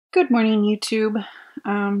Good morning, YouTube.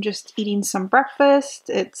 Just eating some breakfast.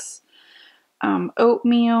 It's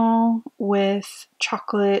oatmeal with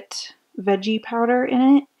chocolate veggie powder in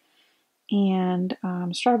it, and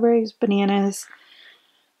strawberries, bananas,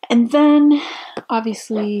 and then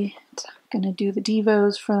obviously gonna do the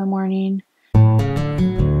devos for the morning.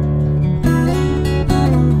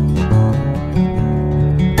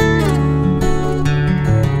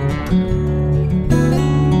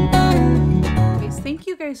 Thank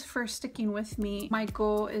you guys for sticking with me. My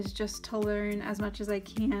goal is just to learn as much as I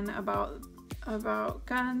can about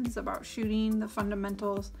guns, about shooting, the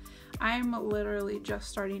fundamentals. I'm literally just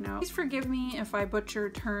starting out. Please forgive me if I butcher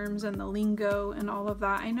terms and the lingo and all of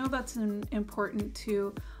that. I know that's important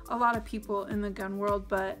to a lot of people in the gun world,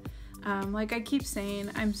 but like I keep saying,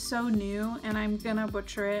 I'm so new and I'm gonna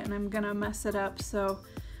butcher it and I'm gonna mess it up. So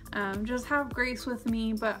just have grace with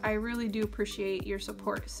me, but I really do appreciate your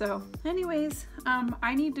support. So anyways,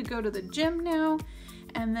 I need to go to the gym now,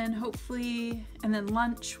 and then hopefully, and then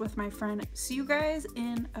lunch with my friend. See you guys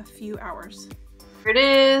in a few hours. Here it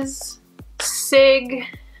is, SIG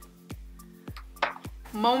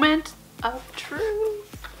moment of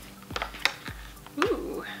truth.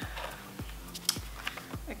 Ooh,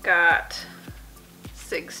 I got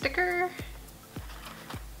SIG sticker,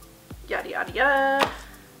 yada yada yada.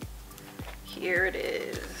 Here it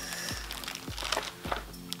is.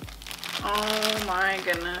 Oh my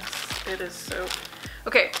goodness, it is so...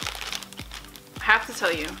 Okay, I have to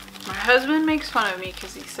tell you, my husband makes fun of me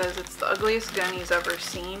because he says it's the ugliest gun he's ever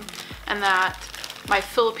seen, and that my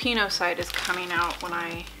Filipino side is coming out when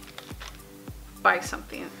I buy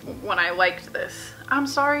something, when I liked this. I'm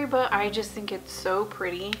sorry, but I just think it's so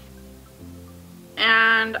pretty.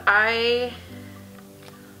 And I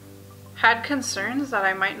had concerns that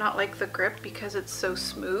I might not like the grip because it's so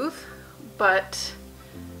smooth, but,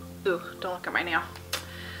 ooh, don't look at my nail.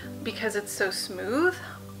 Because it's so smooth,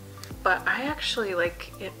 but I actually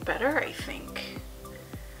like it better, I think.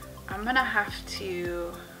 I'm gonna have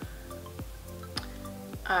to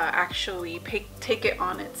actually take it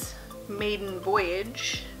on its maiden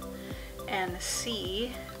voyage and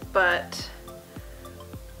see, but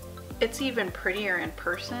it's even prettier in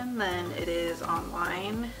person than it is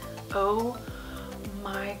online. Oh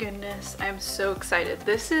my goodness, I'm so excited.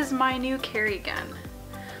 This is my new carry gun.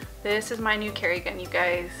 This is my new carry gun, you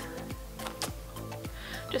guys.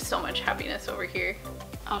 Just so much happiness over here.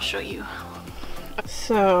 I'll show you.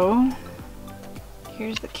 So,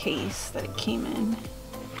 here's the case that it came in.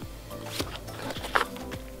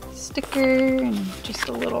 Sticker and just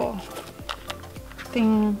a little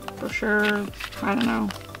thing, brochure, I don't know,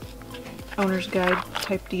 owner's guide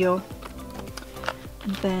type deal.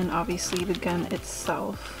 And then obviously the gun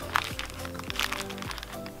itself.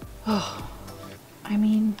 Oh, I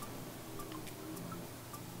mean,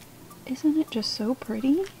 isn't it just so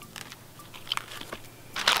pretty?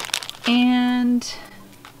 And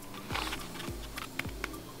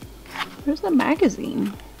where's the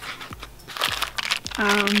magazine?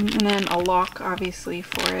 And then a lock obviously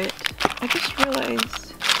for it. I just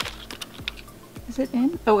realized, is it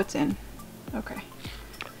in? Oh, it's in. Okay.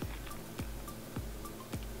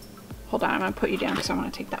 Hold on, I'm gonna put you down because I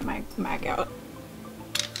want to take that mag out.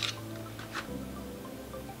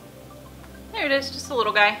 There it is, just a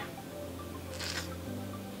little guy.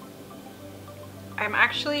 I'm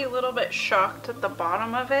actually a little bit shocked that the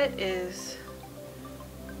bottom of it is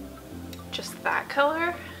just that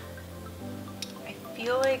color. I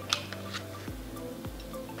feel like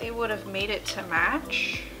they would have made it to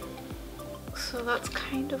match. So that's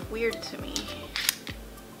kind of weird to me.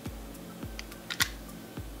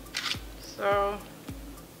 So,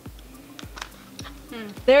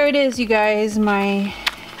 there it is, you guys, my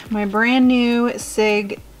brand new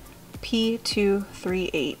SIG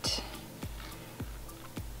P238.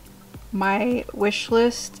 My wish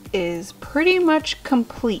list is pretty much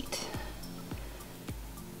complete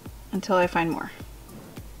until I find more.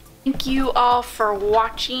 Thank you all for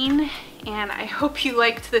watching, and I hope you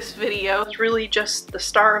liked this video. It's really just the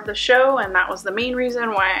star of the show, and that was the main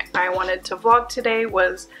reason why I wanted to vlog today,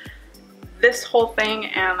 was this whole thing,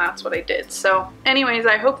 and that's what I did. So anyways,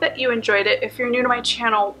 I hope that you enjoyed it. If you're new to my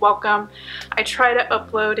channel, welcome. I try to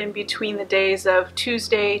upload in between the days of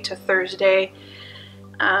Tuesday to Thursday,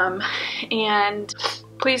 and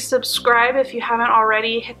please subscribe if you haven't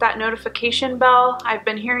already. Hit that notification bell. I've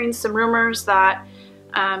been hearing some rumors that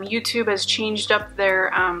YouTube has changed up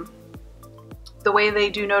their the way they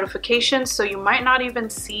do notifications, so you might not even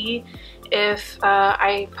see if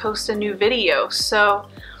I post a new video. So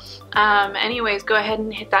Anyways, go ahead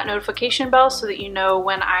and hit that notification bell so that you know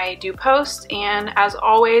when I do post, and as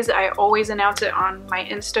always, I always announce it on my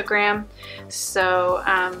Instagram, so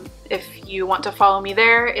if you want to follow me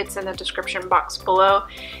there, it's in the description box below.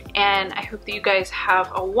 And I hope that you guys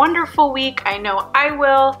have a wonderful week. I know I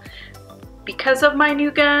will, because of my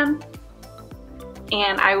new gun,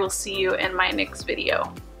 and I will see you in my next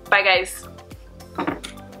video. Bye guys.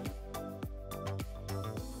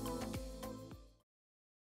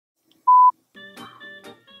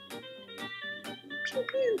 Pew,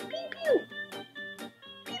 pew, pew, pew.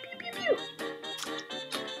 Pew, pew, pew,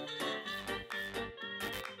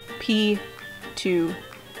 pew.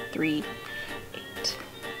 P238.